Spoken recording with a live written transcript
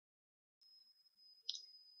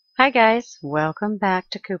Hi guys, welcome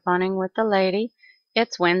back to Couponing with the Lady.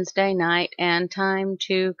 It's Wednesday night and time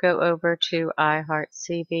to go over to iHeart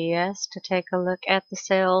CVS to take a look at the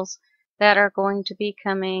sales that are going to be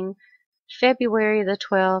coming February the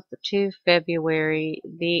 12th to February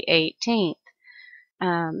the 18th.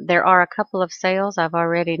 There are a couple of sales I've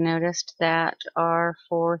already noticed that are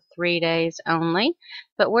for 3 days only,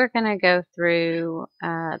 but we're going to go through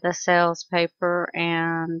the sales paper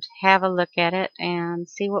and have a look at it and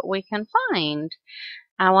see what we can find.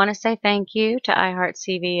 I want to say thank you to iHeart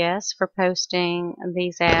CVS for posting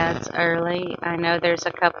these ads early. I know there's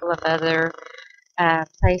a couple of other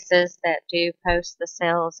places that do post the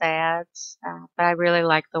sales ads, but I really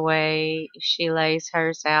like the way she lays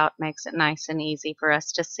hers out, makes it nice and easy for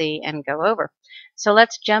us to see and go over. So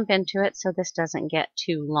let's jump into it so this doesn't get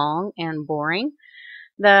too long and boring.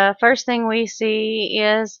 The first thing we see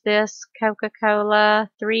is this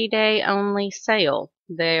Coca-Cola 3-day only sale.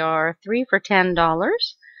 They are 3 for $10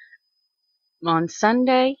 on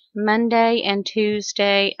Sunday, Monday, and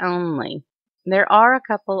Tuesday only. There are a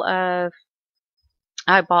couple of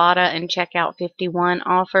Ibotta and Checkout 51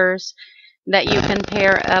 offers that you can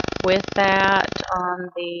pair up with that on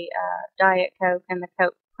the Diet Coke and the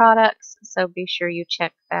Coke products, so be sure you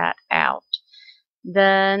check that out.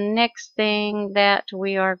 The next thing that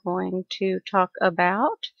we are going to talk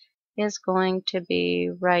about is going to be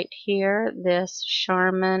right here, this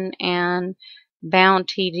Charmin and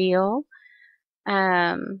Bounty deal.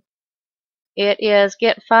 It is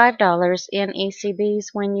get $5 in ECBs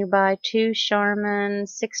when you buy 2 Charmin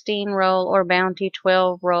 16 roll or Bounty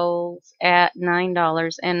 12 rolls at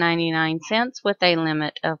 $9.99 with a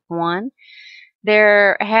limit of 1.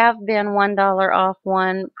 There have been $1 off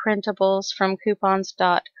 1 printables from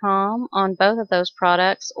coupons.com on both of those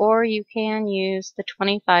products, or you can use the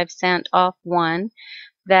 25-cent off 1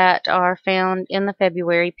 that are found in the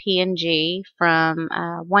February P&G from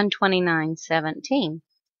 $129.17.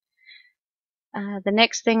 The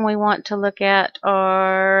next thing we want to look at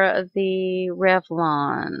are the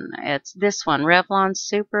Revlon. It's this one, Revlon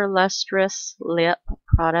Super Lustrous Lip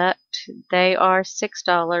product. They are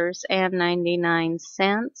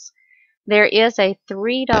 $6.99. There is a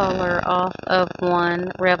 $3 off of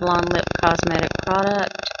 1 Revlon lip cosmetic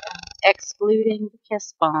product, excluding the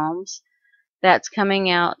Kiss Balms. That's coming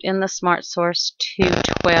out in the Smart Source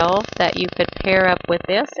 212 that you could pair up with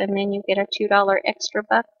this, and then you get a $2 extra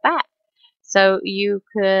buck back. So you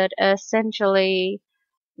could essentially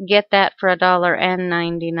get that for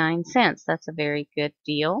 $1.99. That's a very good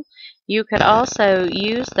deal. You could also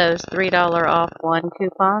use those $3 off 1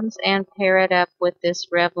 coupons and pair it up with this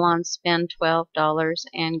Revlon Spend $12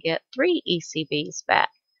 and get 3 ECBs back.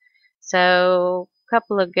 So a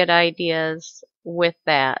couple of good ideas with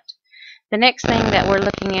that. The next thing that we're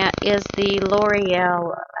looking at is the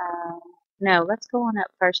L'Oreal. No, let's go on up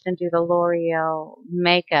first and do the L'Oreal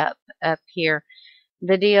makeup up here.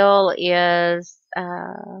 The deal is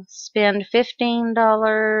spend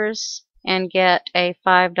 $15 and get a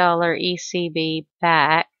 $5 ECB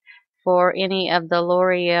back for any of the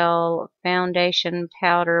L'Oreal foundation,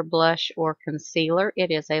 powder, blush, or concealer. It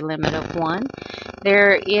is a limit of 1.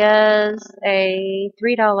 There is a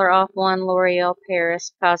 $3 off 1 L'Oreal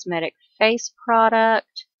Paris cosmetic face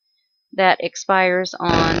product that expires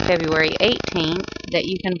on February 18th that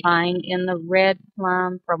you can find in the red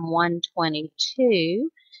plum from $122.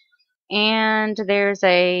 And there's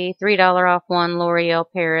a $3 off 1 L'Oreal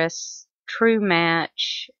Paris True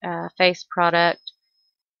Match face product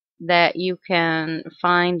that you can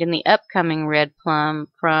find in the upcoming red plum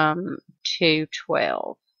from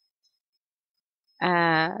 $212.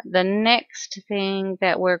 The next thing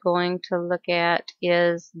that we're going to look at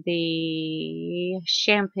is the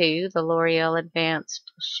shampoo, the L'Oreal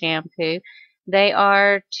Advanced Shampoo. They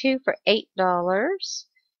are 2 for $8,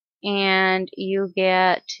 and you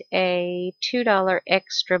get a $2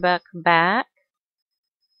 extra buck back.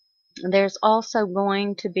 There's also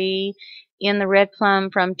going to be in the red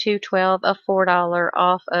plum from $212 a $4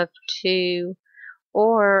 off of 2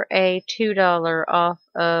 or a $2 off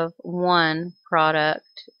of 1 product.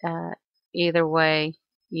 Either way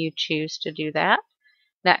you choose to do that.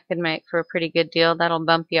 That could make for a pretty good deal. That'll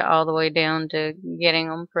bump you all the way down to getting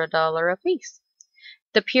them for $1 a piece.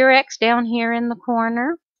 The Purex down here in the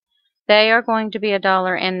corner, they are going to be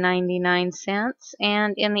 $1.99,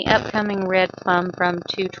 and in the upcoming red plum from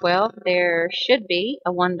 $212, there should be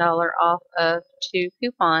a $1 off of 2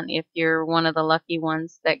 coupon if you're one of the lucky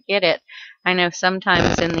ones that get it. I know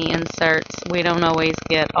sometimes in the inserts we don't always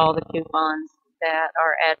get all the coupons that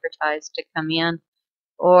are advertised to come in,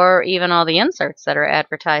 or even all the inserts that are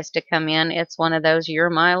advertised to come in. It's one of those your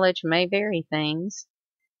mileage may vary things.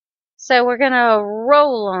 So we're going to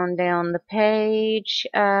roll on down the page.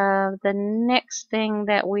 The next thing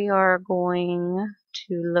that we are going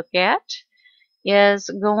to look at is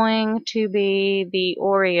going to be the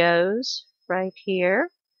Oreos right here.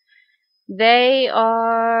 They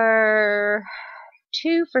are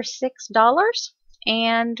 2 for $6,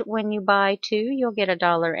 and when you buy 2, you'll get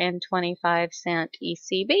 $1.25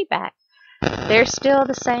 ECB back. They're still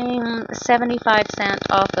the same 75 cents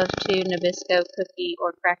off of 2 Nabisco cookie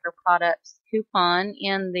or cracker products coupon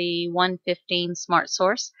in the 115 Smart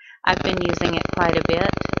Source. I've been using it quite a bit.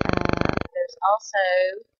 There's also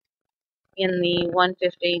in the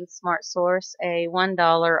 115 Smart Source a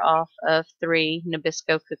 $1 off of 3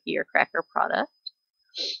 Nabisco cookie or cracker products.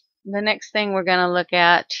 The next thing we're going to look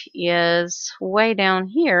at is way down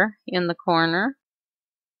here in the corner.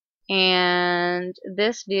 And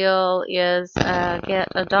this deal is get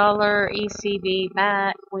 $1 ECB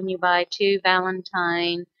back when you buy 2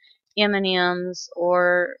 Valentine M&Ms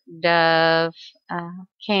or Dove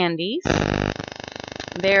candies.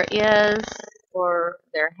 There is, or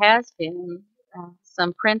there has been,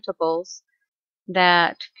 some printables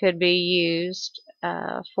that could be used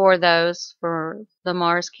for those for the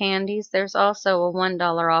Mars candies. There's also a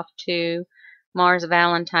 $1 off 2 Mars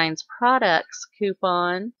Valentine's products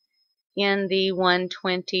coupon in the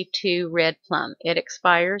 122 Red Plum. It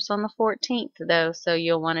expires on the 14th though, so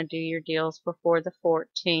you'll want to do your deals before the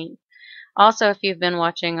 14th. Also, if you've been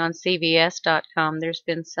watching on CVS.com, there's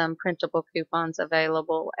been some printable coupons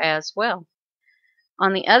available as well.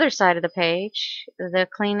 On the other side of the page, the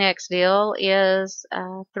Kleenex deal is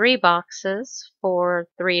 3 boxes for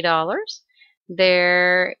 $3.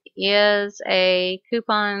 There is a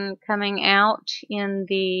coupon coming out in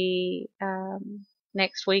the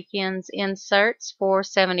next weekend's inserts for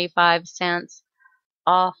 75 cents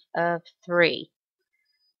off of 3.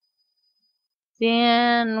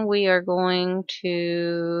 Then we are going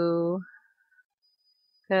to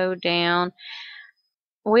go down.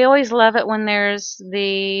 We always love it when there's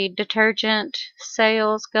the detergent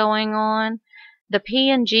sales going on. The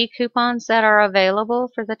P&G coupons that are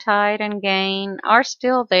available for the Tide and Gain are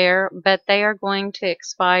still there, but they are going to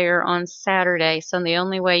expire on Saturday. So the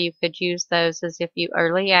only way you could use those is if you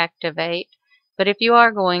early activate. But if you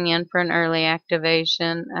are going in for an early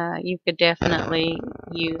activation, you could definitely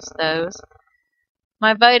use those.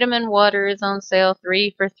 My vitamin water is on sale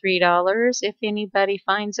 3 for $3. If anybody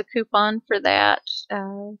finds a coupon for that,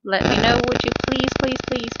 let me know, would you please, please,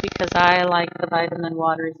 please, because I like the vitamin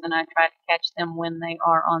waters and I try to catch them when they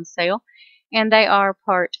are on sale. And they are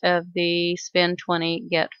part of the spend 20,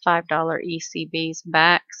 get $5 ECBs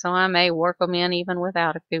back, so I may work them in even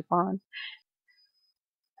without a coupon.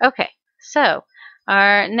 Okay, so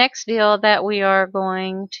our next deal that we are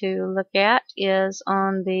going to look at is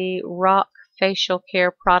on the Rock facial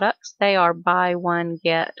care products. They are buy one,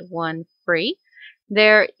 get one free.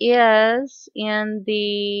 There is in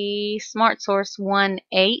the Smart Source 1-8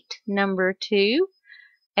 number 2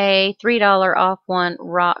 a $3 off 1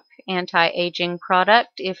 Rock anti-aging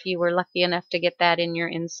product if you were lucky enough to get that in your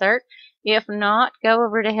insert. If not, go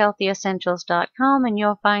over to healthyessentials.com and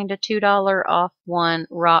you'll find a $2 off 1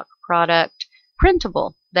 Rock product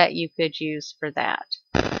printable that you could use for that.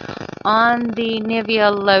 On the Nivea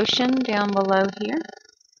lotion down below here,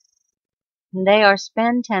 they are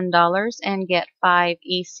spend $10 and get 5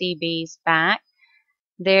 ECBs back.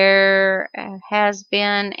 There has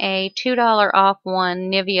been a $2 off 1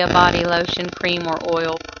 Nivea body lotion, cream, or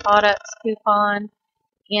oil products coupon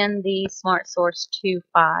in the Smart Source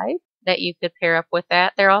 2.5 that you could pair up with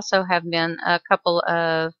that. There also have been a couple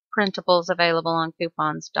of printables available on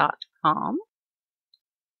coupons.com.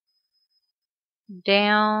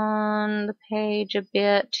 Down the page a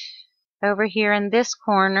bit, over here in this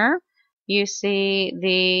corner, you see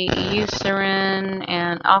the Eucerin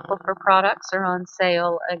and Aquifer products are on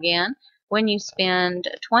sale again. When you spend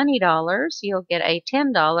 $20, you'll get a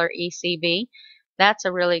 $10 ECB. That's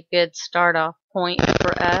a really good start-off point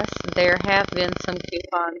for us. There have been some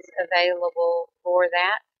coupons available for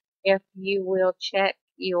that. If you will check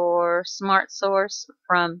your Smart Source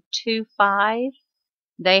from 2.5,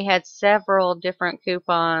 they had several different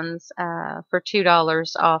coupons for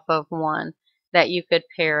 $2 off of 1 that you could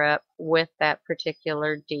pair up with that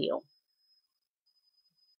particular deal.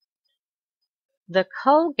 The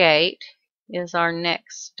Colgate is our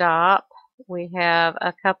next stop. We have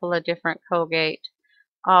a couple of different Colgate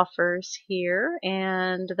offers here,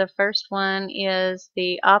 and the first one is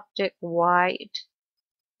the Optic White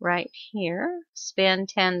right here. Spend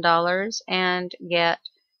 $10 and get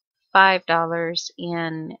 $5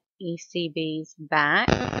 in ECBs back.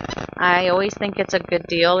 I always think it's a good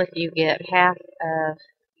deal if you get half of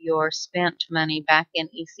your spent money back in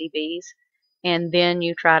ECBs, and then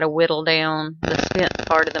you try to whittle down the spent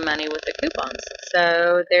part of the money with the coupons.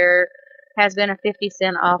 So there has been a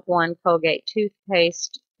 50-cent off one Colgate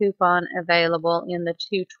toothpaste coupon available in the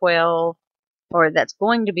 212, or that's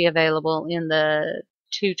going to be available in the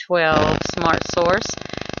 212 Smart Source.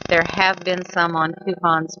 There have been some on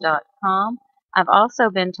coupons.com. I've also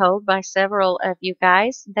been told by several of you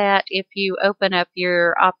guys that if you open up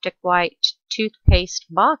your Optic White toothpaste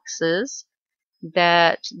boxes,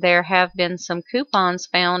 that there have been some coupons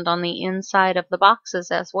found on the inside of the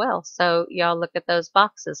boxes as well. So y'all look at those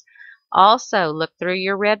boxes. Also look through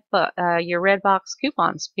your Redbox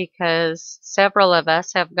coupons, because several of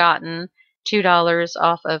us have gotten $2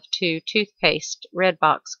 off of 2 toothpaste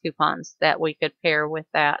Redbox coupons that we could pair with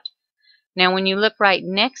that. Now when you look right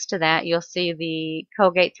next to that, you'll see the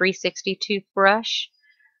Colgate 360 toothbrush.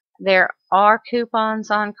 There are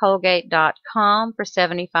coupons on Colgate.com for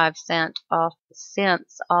 75 cents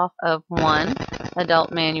off of one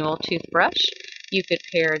adult manual toothbrush. You could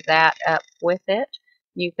pair that up with it.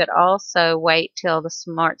 You could also wait till the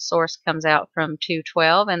Smart Source comes out from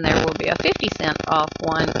 212, and there will be a 50-cent off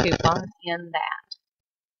one coupon in that.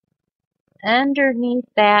 Underneath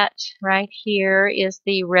that right here is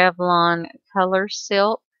the Revlon Color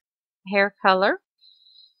Silk hair color.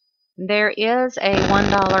 There is a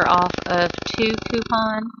 $1 off of 2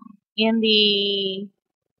 coupon in the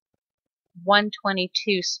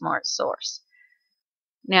 122 Smart Source.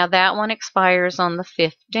 Now that one expires on the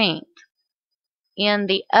 15th. In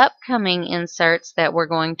the upcoming inserts that we're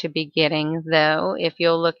going to be getting, though, if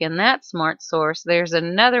you'll look in that Smart Source, there's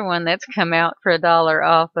another one that's come out for $1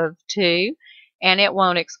 off of 2, and it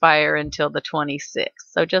won't expire until the 26th.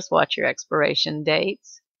 So just watch your expiration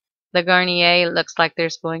dates. The Garnier looks like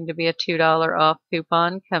there's going to be a $2 off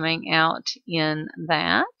coupon coming out in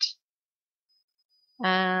that.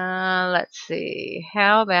 Let's see.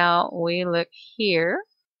 How about we look here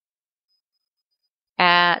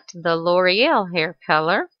at the L'Oreal hair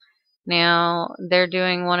color. Now, they're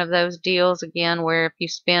doing one of those deals again where if you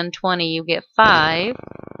spend 20, you get 5.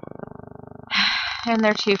 And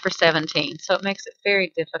they're 2 for 17, so it makes it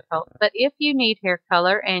very difficult. But if you need hair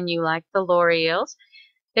color and you like the L'Oreals,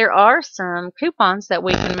 there are some coupons that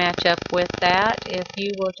we can match up with that. If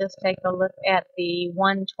you will just take a look at the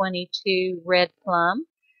 122 Red Plum,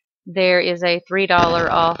 there is a $3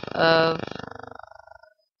 off of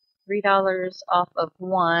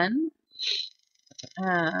one.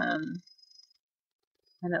 And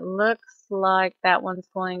it looks like that one's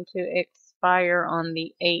going to expire on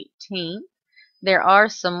the 18th. There are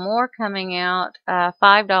some more coming out,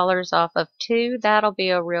 $5 off of 2. That'll be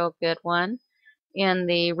a real good one. In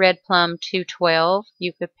the Red Plum 212,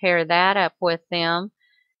 you could pair that up with them.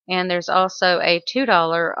 And there's also a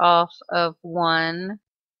 $2 off of 1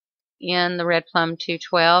 in the Red Plum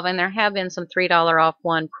 212. And there have been some $3 off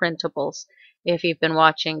 1 printables if you've been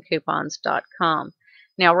watching coupons.com.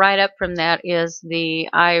 Now right up from that is the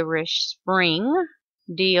Irish Spring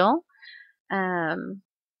deal.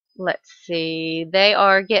 Let's see. They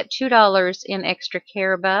get $2 in extra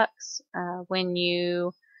care bucks when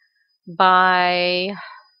you buy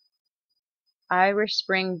Irish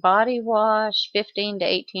Spring body wash 15 to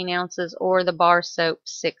 18 ounces or the bar soap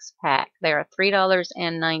 6-pack. They are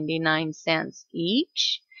 $3.99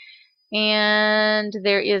 each, and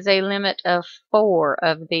there is a limit of 4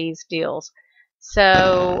 of these deals.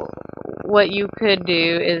 So what you could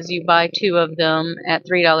do is you buy 2 of them at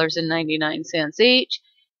 $3.99 each.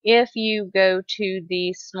 If you go to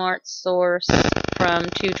the Smart Source from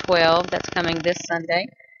 212, that's coming this Sunday,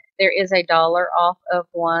 there is a $1 off of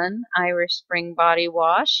 1 Irish Spring body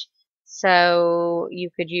wash. So you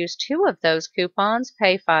could use 2 of those coupons,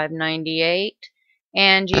 pay $5.98,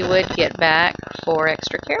 and you would get back 4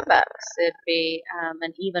 extra care bucks. It'd be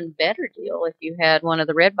an even better deal if you had one of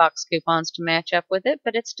the Redbox coupons to match up with it,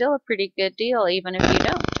 but it's still a pretty good deal even if you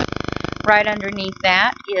don't. Right underneath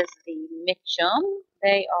that is the Mitchum.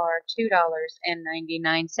 They are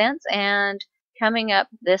 $2.99, and coming up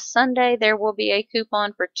this Sunday, there will be a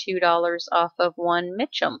coupon for $2 off of 1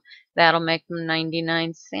 Mitchum. That'll make them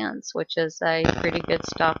 99 cents, which is a pretty good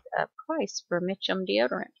stocked up price for Mitchum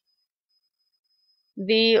deodorant.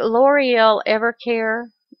 The L'Oreal Evercare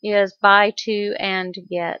is buy 2 and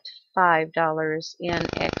get $5 in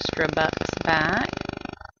extra bucks back.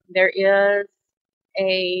 There is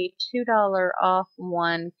a $2 off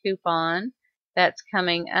 1 coupon that's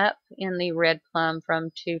coming up in the Red Plum from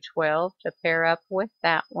 212 to pair up with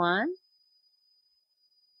that one.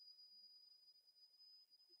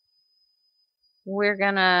 we're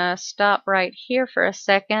going to stop right here for a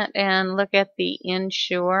second and look at the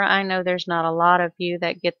Insure. I know there's not a lot of you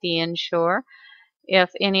that get the Insure.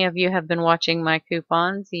 If any of you have been watching my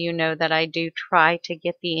coupons, you know that I do try to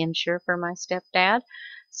get the Insure for my stepdad.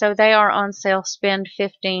 So they are on sale. Spend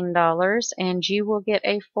 $15 and you will get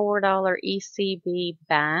a $4 ECB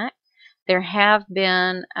back. There have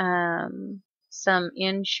been some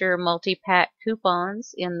Insure multi-pack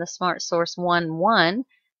coupons in the Smart Source 1-1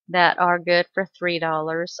 that are good for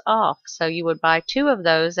 $3 off. So you would buy 2 of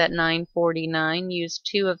those at $9.49, use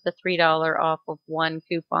 2 of the $3 off of 1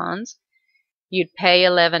 coupons. You'd pay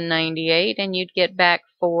 $11.98 and you'd get back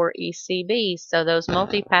 4 ECBs. So those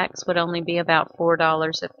multi-packs would only be about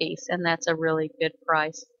 $4 a piece, and that's a really good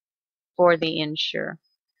price for the Insure.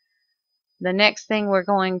 The next thing we're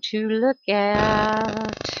going to look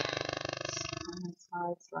at,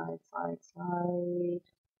 slide.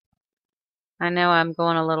 I know I'm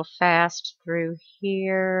going a little fast through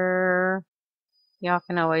here. Y'all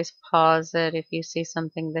can always pause it if you see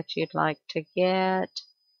something that you'd like to get.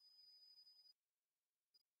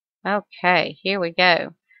 Okay, here we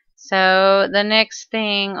go. So the next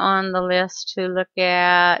thing on the list to look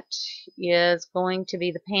at is going to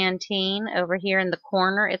be the Pantene over here in the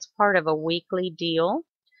corner. It's part of a weekly deal.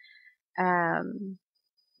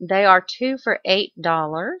 They are 2 for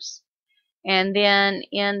 $8. And then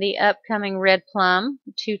in the upcoming Red Plum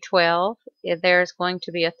 212, there's going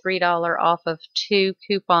to be a $3 off of 2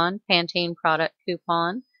 coupon, Pantene product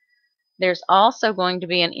coupon. There's also going to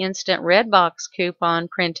be an instant red box coupon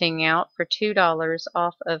printing out for $2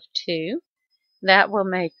 off of 2. That will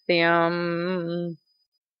make them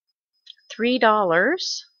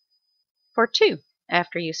 $3 for 2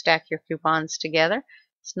 after you stack your coupons together.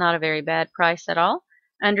 It's not a very bad price at all.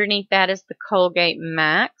 Underneath that is the Colgate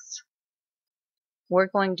Max. We're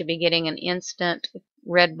going to be getting an instant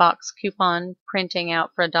red box coupon printing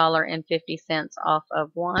out for $1.50 off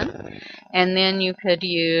of 1. And then you could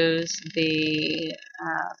use the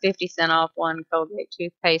 50-cent off 1 Colgate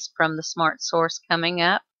toothpaste from the Smart Source coming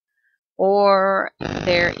up. Or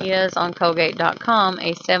there is on Colgate.com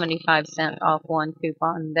a 75-cent off 1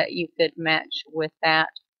 coupon that you could match with that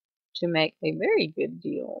to make a very good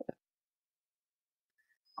deal.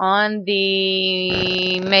 On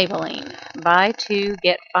the Maybelline, buy 2,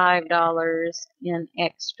 get $5 in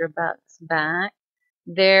extra bucks back.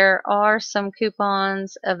 There are some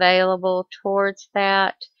coupons available towards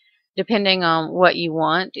that, depending on what you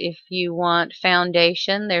want. If you want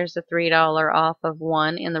foundation, there's a $3 off of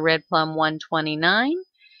 1 in the Red Plum 129.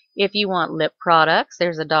 If you want lip products,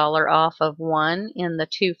 there's a $1 off of 1 in the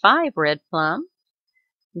 2.5 Red Plum.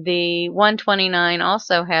 The 129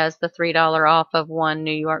 also has the $3 off of 1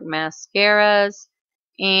 New York mascaras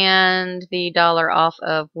and the $1 off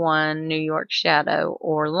of 1 New York shadow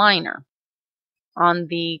or liner. On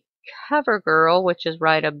the CoverGirl, which is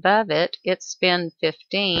right above it, it's spend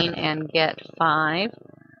 15 and get 5.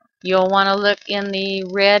 You'll want to look in the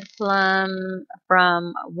Red Plum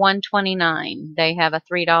from 129. They have a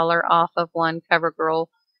 $3 off of 1 CoverGirl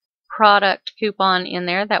product coupon in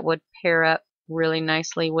there that would pair up really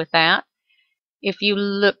nicely with that. If you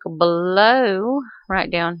look below, right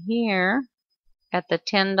down here, at the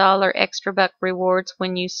 $10 extra buck rewards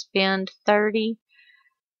when you spend 30,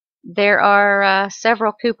 there are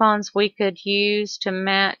several coupons we could use to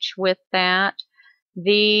match with that.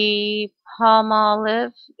 The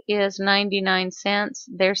Palmolive is 99 cents.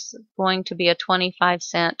 There's going to be a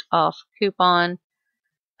 25-cent off coupon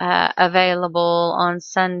available on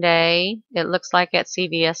Sunday. It looks like at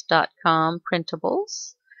CVS.com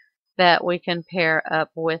printables that we can pair up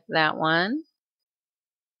with that one.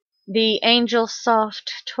 The Angel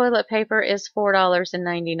Soft toilet paper is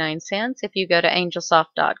 $4.99. If you go to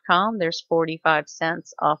angelsoft.com, there's 45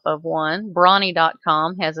 cents off of 1.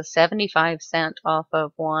 Brawny.com has a 75-cent off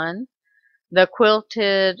of 1. The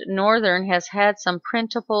Quilted Northern has had some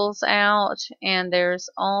printables out, and there's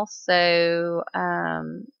also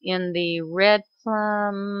in the Red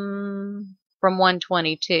Plum from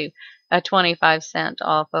 122, a 25-cent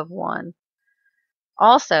off of 1.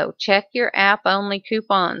 Also, check your app-only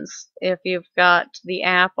coupons if you've got the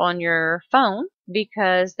app on your phone,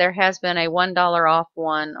 because there has been a $1 off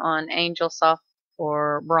one on Angel Soft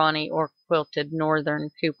or Brawny or Quilted Northern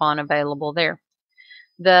coupon available there.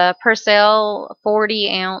 The Purcell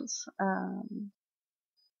 40-ounce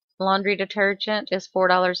laundry detergent is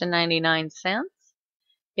 $4.99.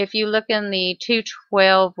 If you look in the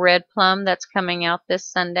 212 Red Plum that's coming out this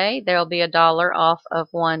Sunday, there'll be a $1 off of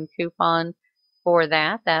 1 coupon for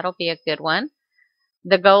that. That'll be a good one.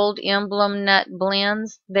 the gold emblem nut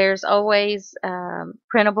blends. There's always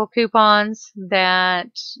printable coupons that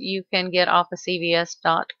you can get off of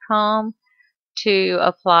CVS.com to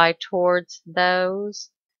apply towards those,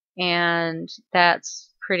 and that's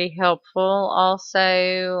pretty helpful.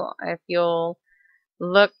 Also, if you'll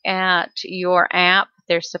look at your app,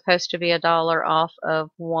 there's supposed to be $1 off of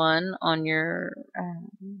one on your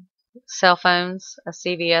cell phones, a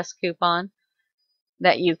CVS coupon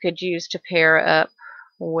that you could use to pair up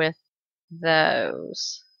with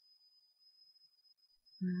those.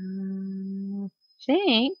 I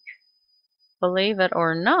think, believe it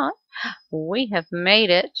or not, we have made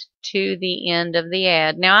it to the end of the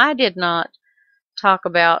ad. Now, I did not talk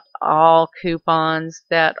about all coupons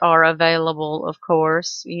that are available, of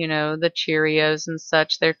course. You know, the Cheerios and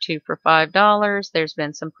such, they're 2 for $5. There's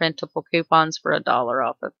been some printable coupons for $1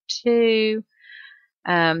 off of 2.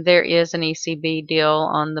 There is an ECB deal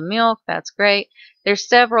on the milk. That's great. There's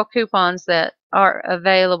several coupons that are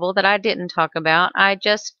available that I didn't talk about. I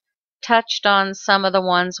just touched on some of the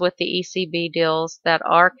ones with the ECB deals that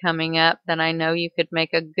are coming up that I know you could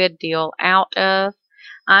make a good deal out of.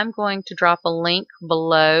 I'm going to drop a link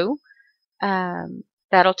below.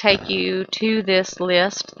 That'll take you to this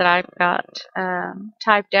list that I've got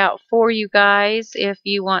typed out for you guys if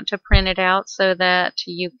you want to print it out so that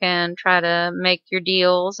you can try to make your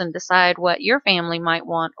deals and decide what your family might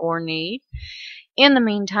want or need. In the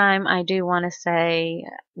meantime, I do want to say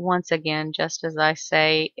once again, just as I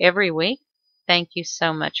say every week, thank you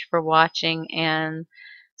so much for watching and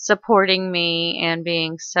supporting me and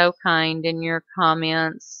being so kind in your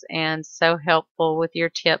comments and so helpful with your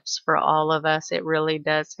tips for all of us. It really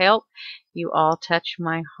does help. You all touch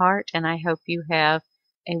my heart, and I hope you have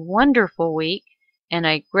a wonderful week and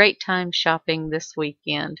a great time shopping this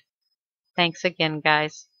weekend. Thanks again,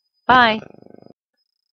 guys. Bye.